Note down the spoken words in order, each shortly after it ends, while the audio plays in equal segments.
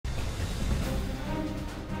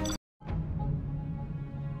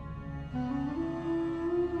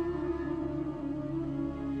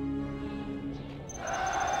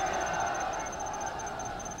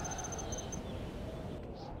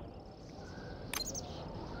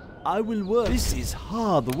I will work. This is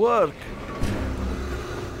hard work.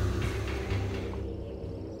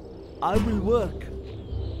 I will work.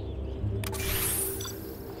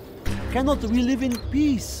 Cannot we live in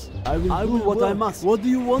peace? I will do what I must. What do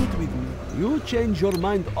you want with me? You change your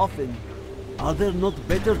mind often. Are there not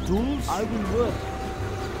better tools? I will work.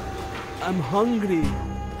 I'm hungry.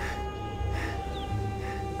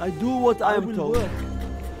 I do what I am told. Work.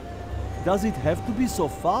 Does it have to be so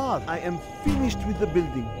far? I am finished with the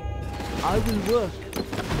building. I will work.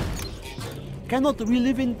 Cannot we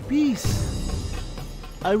live in peace?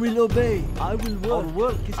 I will obey. I will work. Our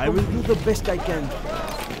work is I will do the best I can.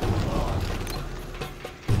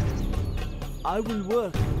 I will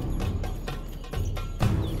work.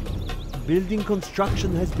 Building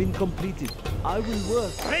construction has been completed. I will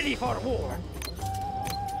work. Ready for war.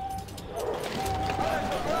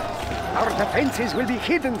 Our defenses will be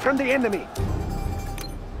hidden from the enemy.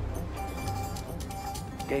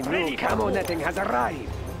 The new camo netting has arrived.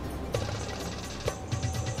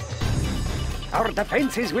 Our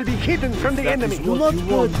defenses will be hidden from the enemy. Do not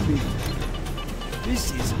hurt me.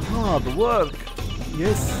 This is hard work.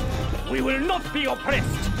 Yes. We will not be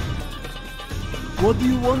oppressed. What do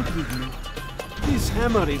you want with me? This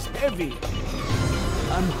hammer is heavy.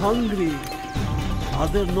 I'm hungry. Are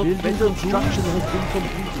there not better construction has been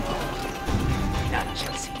completed? None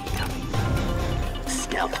shall see me coming.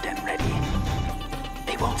 Stealthed and ready.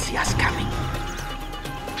 They won't see us coming.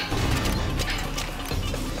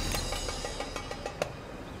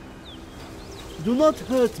 Do not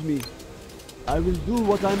hurt me. I will do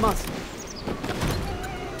what I must.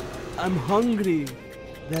 I'm hungry.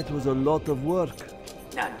 That was a lot of work.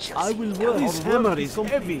 None shall I see will me work. coming. This hammer is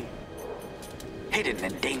heavy. Hidden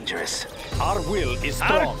and dangerous. Our will is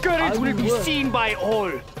strong. Our courage will be seen by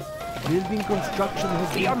all. Building construction has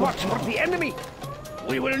Be been on watch for the enemy.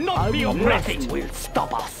 We will not be oppressed. Nothing will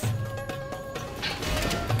stop us.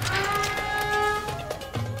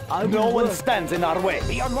 No one stands in our way.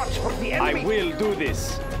 Be on watch for the enemy. I will do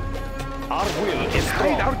this. Our will is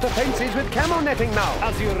strong. Hide our defenses with camo netting now.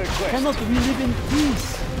 As you request. Cannot we live in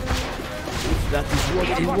peace? If that is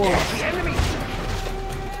what you want. The enemy.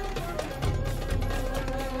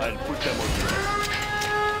 I'll put them on rest.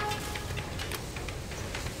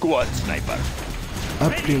 Go on, sniper.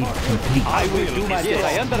 Upgrade complete. I will do my best.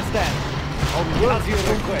 I understand. As you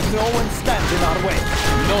request. No one stands in our way.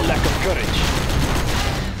 No lack of courage.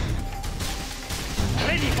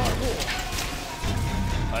 Ready for war.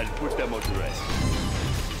 I'll put them on rest.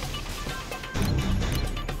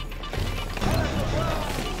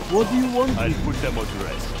 What do you want? I'll put them on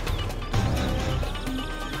rest.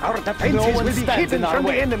 Our defenses will be hidden from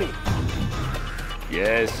the enemy.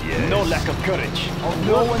 Yes, yes. No lack of courage.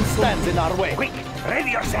 No one stands in our way. Quick,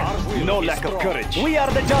 ready yourself. No lack of courage. We are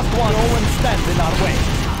the just ones. No one stands in our way.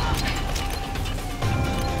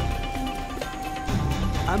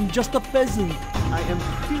 I'm just a peasant. I am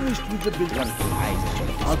finished with the building.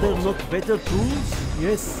 Are there not better tools?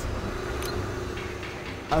 Yes.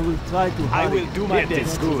 I will try to hurry. I will do my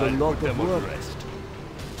best. That is a lot of work.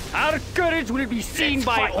 Our courage will be seen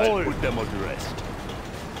by all. I'll put them on rest.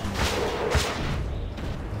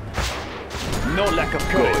 No lack of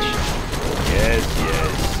courage. Yes,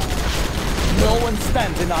 yes. No one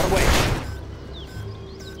stands in our way.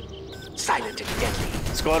 Silent and deadly.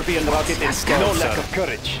 Scorpion rocket and scout. No lack of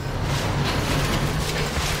courage.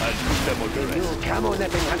 I'll put them on rest. New camo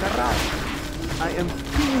netting has arrived. I am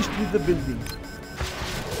finished with the building.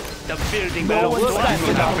 The building No one stands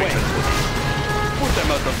in our way. Put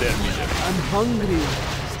them out of their misery. I'm hungry.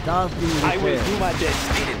 Starting I will repair. do my best.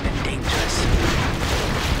 Hidden and dangerous.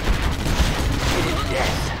 Hidden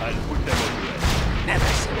death. I'll put them on rest. Never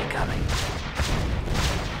see me coming.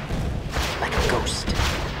 Like a ghost.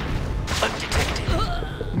 Undetected.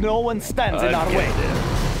 No one stands in I'll our get way. them.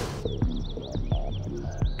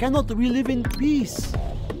 Cannot we live in peace?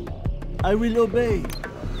 I will obey.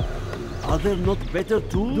 Are there not better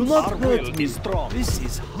tools? Do not Our hurt will me. is strong. This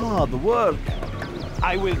is hard work.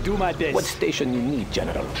 I will do my best. What station you need,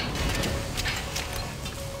 General?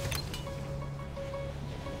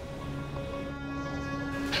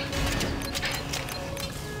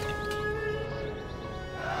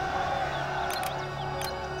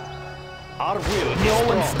 Our will. No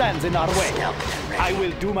one stands in our way. I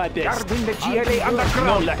will do my best. Guarding the GLA underground.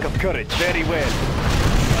 No lack of courage. Very well.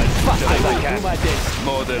 Fast as I can. Do my best.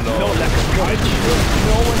 Model No on. lack of courage.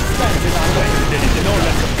 No one stands in our way. No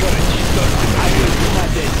lack of courage. I will do my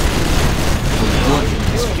best. What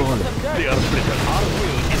is fallen? They are brittle. Our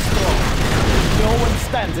will is strong. No one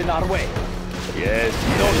stands in our way. Yes,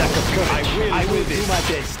 No yes. lack of courage. I will do my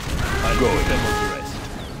best. I'll put them on rest.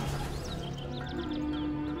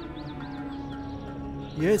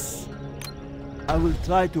 Yes. I will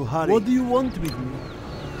try to hurry. What do you want with me?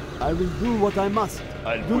 I will do what I must.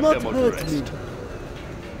 I'll Do put not them on hurt rest. me.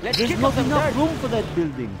 Let's There's kick not up some enough dirt. room for that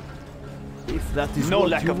building. If that is No what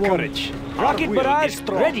lack you of want. courage. Rocket Our will barrage is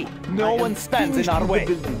strong. ready. No I am one stands in finished our with way.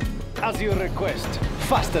 the building. As you request,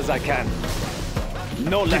 fast as I can.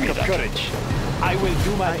 No lack of courage. I will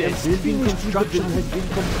do my best. Building construction has been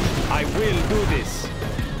completed. I will do this.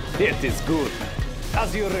 It is good.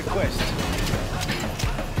 As you request.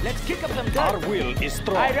 Let's kick up some dirt. Our will is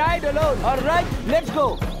strong. I ride alone. All right, let's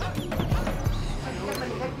go.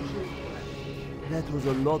 That was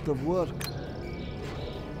a lot of work.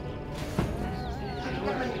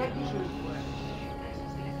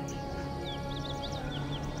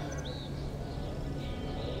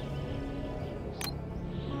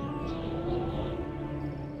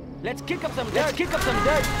 Let's kick up some dirt. Let's kick up some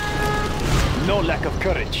dirt. No lack of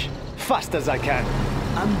courage. Fast as I can.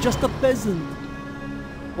 I'm just a peasant.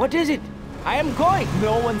 What is it? I am going.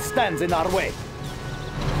 No one stands in our way.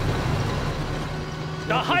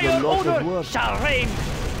 The higher order shall reign.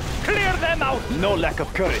 Clear them out. No lack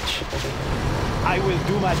of courage. I will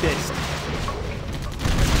do my best.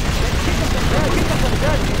 Let's kick up some dirt. Kick up some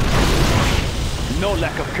dirt. No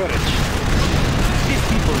lack of courage. These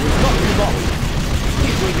people will not be lost.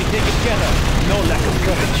 It will be taken care of. No lack of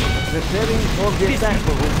courage. Preparing for the These attack.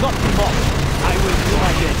 people will not be mocked. I will do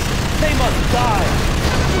my best. They must die.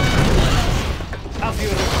 As you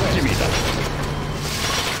request. Give me that.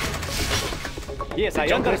 Yes, I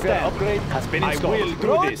understand. Upgrade has been installed. I will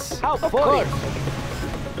do this. How Of for course. it.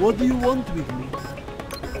 What do you want with me?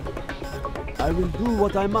 I will do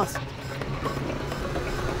what I must.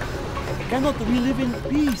 Cannot we live in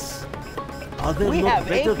peace? Are there We not have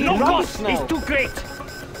better AP No things? rockets cost now. is too great.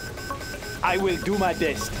 I will do my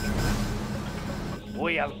best.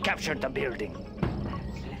 We have captured the building.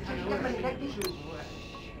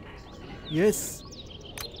 Yes.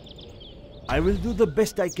 I will do the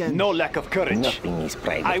best I can. No lack of courage. Nothing is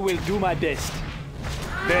private. I will do my best.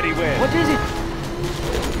 Very well. What is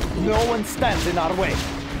it? No one stands in our way.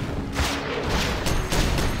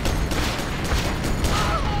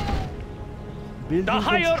 Building The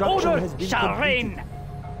higher construction order has been shall completed. reign.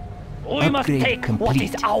 We must Upgrade take what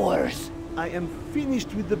is complete. ours. I am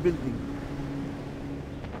finished with the building.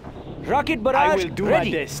 Rocket barrage I will do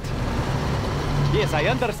ready. my best. Yes, I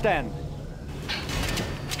understand.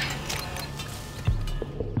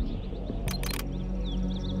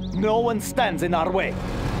 No one stands in our way.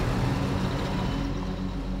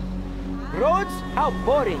 Roads? How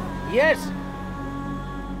boring. Yes.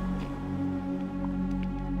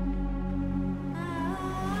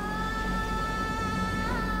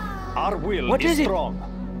 Our will What is is it? strong.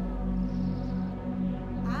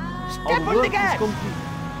 Step Our on work the is gas.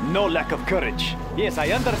 complete. No lack of courage. Yes, I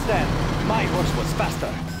understand. My horse was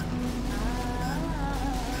faster.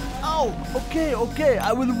 Oh, okay,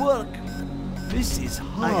 I will work. This is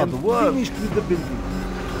hard I am work. finished with the building.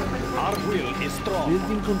 Our will is strong.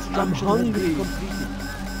 Building construction has been completed.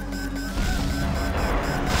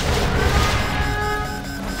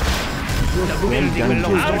 The building done,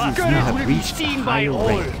 will Joseph. Our You courage have will be reached seen a by higher all.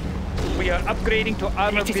 rank. We are upgrading to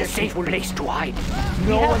armor. It is a safe place to hide.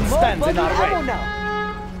 No We have one more stands in body our way. ammo now.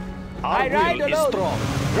 Our I ride will is alone. strong.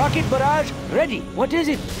 Rocket barrage ready. What is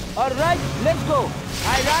it? All right, let's go.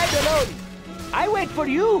 I ride alone. I wait for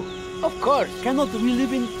you. Of course. Cannot we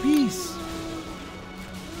live in peace?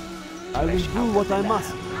 I will do what I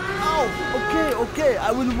must. Oh, okay,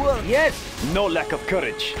 I will work. Yes. No lack of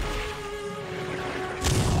courage.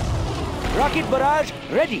 Rocket barrage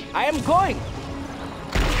ready. I am going.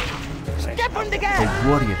 Step on the The gas.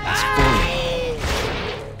 warrior has fallen.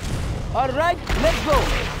 All right, let's go.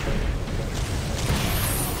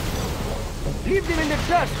 Leave them in the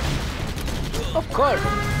dust. Of course.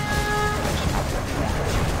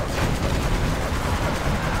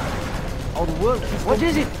 Our work is What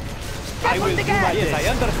is it? Step I on will the do my gas. Yes, I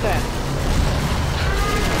understand.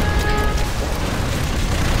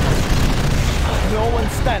 No one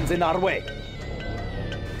stands in our way.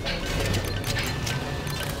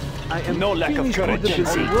 I am No lack of finished with courage. the building.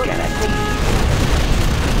 Our Our work work is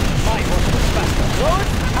My horse was faster. Road?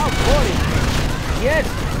 How boring. Yes.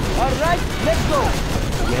 All right, let's go.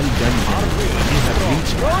 Well done, Our then. will You is have strong.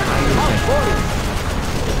 reached a Road? higher How rank. boring.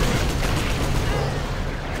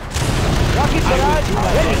 Rocket barrage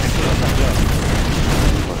ready.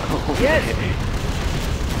 Yes.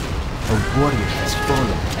 A warrior has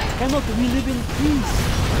fallen. Cannot we live in peace?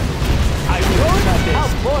 I will do Road? my How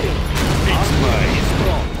best. boring. Our will is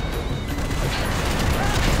strong.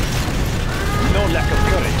 No lack of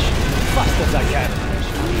courage. Fast as I can.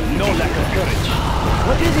 No lack of courage.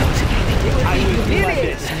 What is it? I be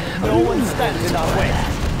humiliated. No one stands in our way.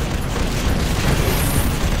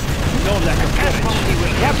 No lack of courage.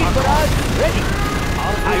 Rocket barrage ready.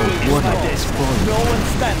 I will do my best. No one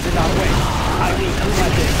stands in our way. I will do my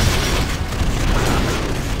best.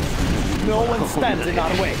 No one stands in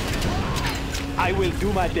our way. I will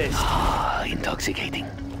do my best. Intoxicating.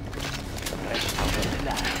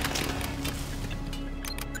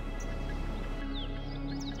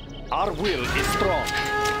 Our will is strong.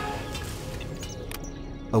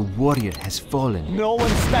 A warrior has fallen. No one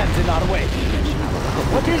stands in our way.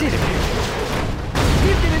 What is it?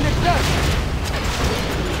 Keep them in the dirt.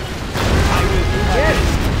 I will do my best.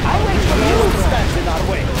 I wait for No you. one stands in our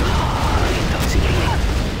way. Intoxicating.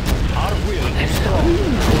 Our will is strong. A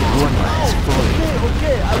warrior has fallen.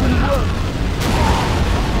 Okay, I will work.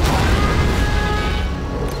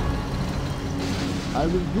 I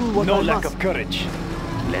will do what No I lack must. of courage.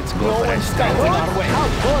 Let's go No for one a stands in strike. our way.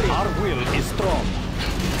 Our will is strong.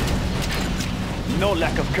 No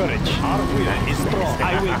lack of courage. Our will is strong.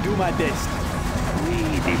 I will do my best. We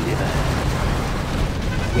deliver.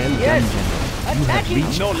 Well Yes. done, General. You have Attacking.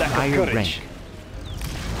 reached No lack of higher courage. rank.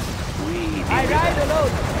 We deliver. I ride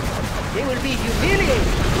alone. They will be humiliated.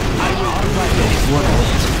 I will do my A best. warrior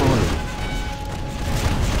has fallen.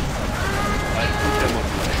 I'll put them on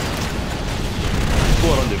rest.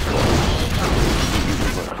 Four on the floor.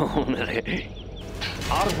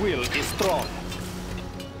 Our will is strong.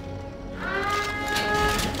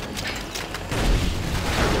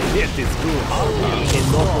 It is good. Our will is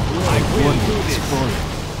strong. I will do Warrior has this. fallen.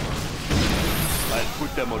 I'll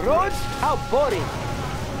put them on Roads? rest. How boring.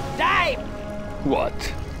 Die! What?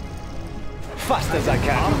 Fast as I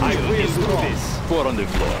can. I will do this. Four on the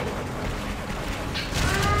floor.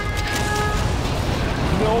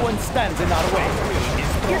 No one stands in our way.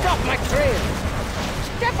 Get off my trail!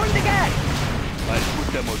 Step on the gas! I'll put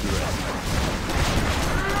them on rest.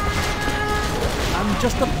 I'm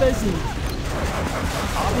just a peasant.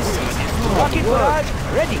 Rocket barrage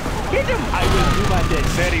ready. Hit him! I will do my best.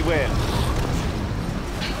 Very well.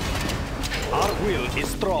 Our will is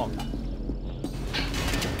strong.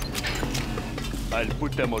 I'll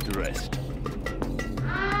put them on rest.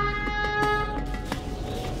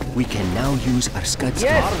 We can now use our scuds.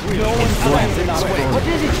 Yes! Our will is stands in our way. What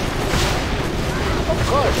is it? Of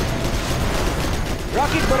course.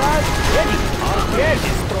 Rocket barrage ready. Our will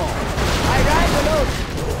is strong. I ride alone.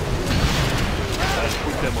 I'll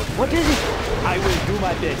put them on What is it? I will do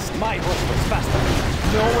my best. My horse was faster.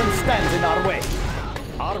 No one stands in our way.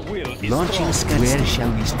 Our will is Launching strong. scuds. Where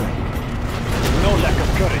shall we strike? No lack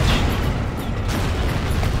of courage.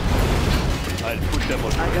 I'll put them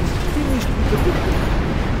on I am rest. finished with the building.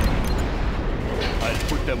 I'll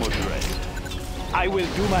put them on rest. I will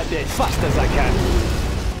do my best. Fast as I can.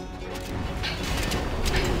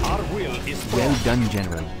 Our will is strong. Well done,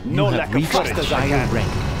 General. You No have lack of reached courage. a Fast as I higher can.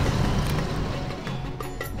 rank.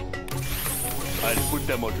 I'll put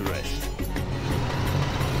them on rest.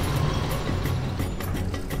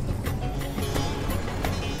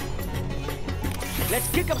 Let's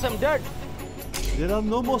kick up some dirt. There are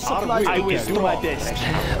no more Our supplies. will, I to will carry. do my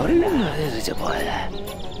best.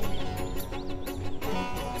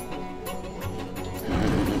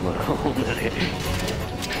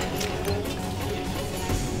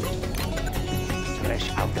 Fresh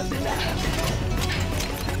out of the lab.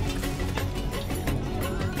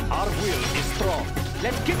 Our will is strong.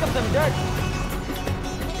 Let's kick up some dirt.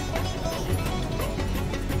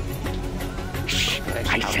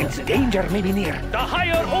 I sense danger may be near. The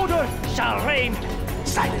higher order shall reign.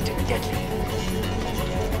 Silent and deadly.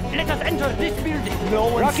 Let us enter this building. No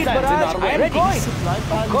one Rocket stands in barrage, our way. I am going. Supply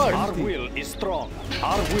pile is course. Our empty. will is strong.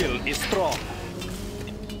 Our will is strong.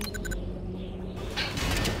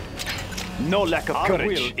 No lack of courage. Our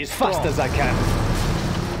will is fast as I can.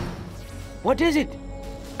 What is it?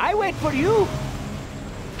 I wait for you.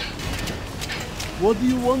 What do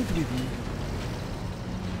you want with me?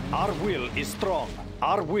 Our will is strong.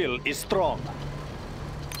 Our will is strong.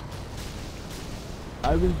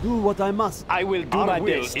 I will do what I must. I will do my best. Our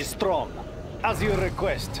will is strong. As you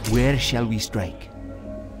request. Where shall we strike?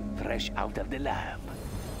 Fresh out of the lab.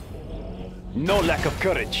 No lack of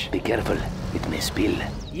courage. Be careful. It may spill.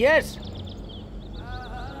 Yes.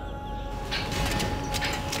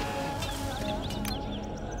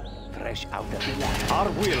 Fresh out of the lab. Our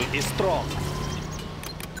will is strong.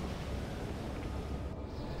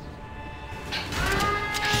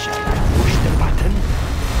 Shall I push the button?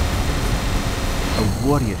 A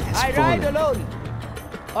warrior has I fallen. ride alone.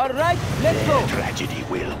 All right, let's go. Tragedy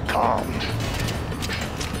will come.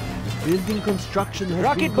 Building construction has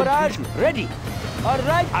Rocket been barrage completed. ready. All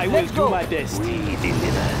right, I will let's do go. my best. We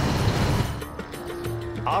deliver.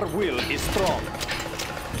 Our will is strong.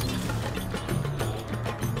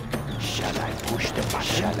 Shall I push the button?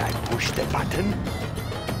 Shall I push the button?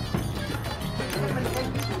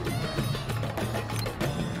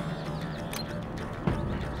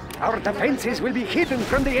 Our defenses will be hidden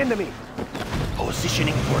from the enemy.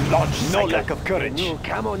 Positioning for launch. No lack of courage. New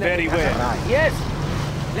camo Very netting has well. arrived. Yes.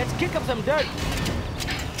 Let's kick up some dirt.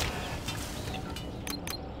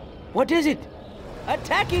 What is it?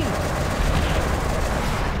 Attacking!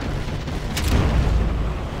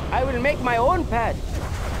 I will make my own pad.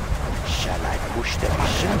 Shall I push the button?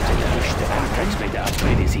 Shall I push the button? The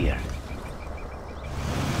upgrade is here.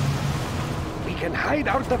 We can hide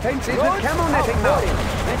our defenses with Roads camo netting now.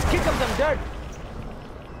 outboarding. Let's kick up some dirt.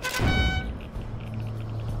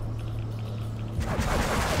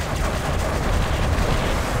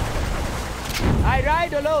 I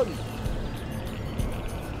ride alone.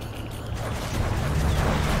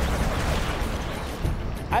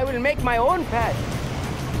 I will make my own pad.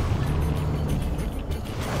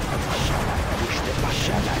 Push the button.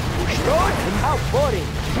 Shall I push the Roads button? outboarding.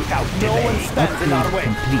 Without No delay. one stands in our way.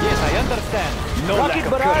 Complete. Yes, I understand. No Rocket lack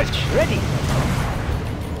of barrage courage. ready.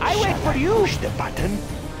 I wait Shall for you. Push the button.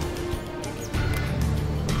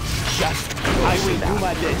 Just I will do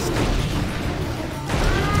my best.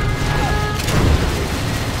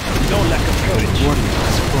 No lack of courage.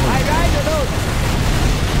 Warriors fall. I ride alone.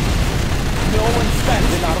 No one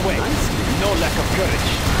stands in our way. No lack of courage.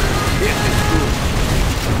 Yes, it's good.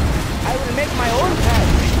 I will make my own pad.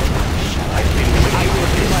 I will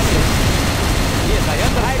do my best. Yes, I I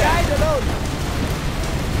understand. ride alone.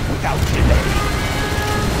 without delay.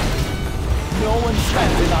 No one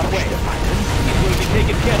stands in our way. Push the button. It will be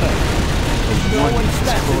taken care of. No one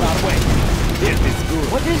stands in our way. Yes, it's good.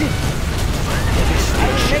 What is it? I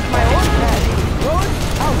will make my own pad. Road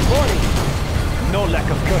outboarding. No lack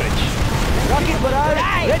of courage. Rocket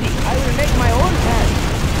barrage ready. I will make my own pad.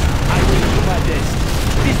 I will do my best.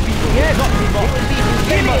 These people Yes, will not be they mocked. will be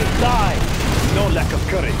They must humiliated. die. No lack of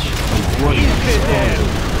courage. Warriors Infidel. fall.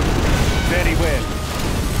 Very well.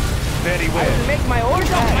 Very I well. will make my own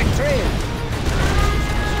pad. trail.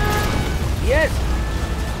 Yes.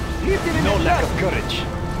 Leave them in No the lack dust. of courage.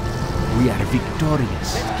 We are victorious.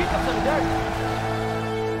 Let's kick up some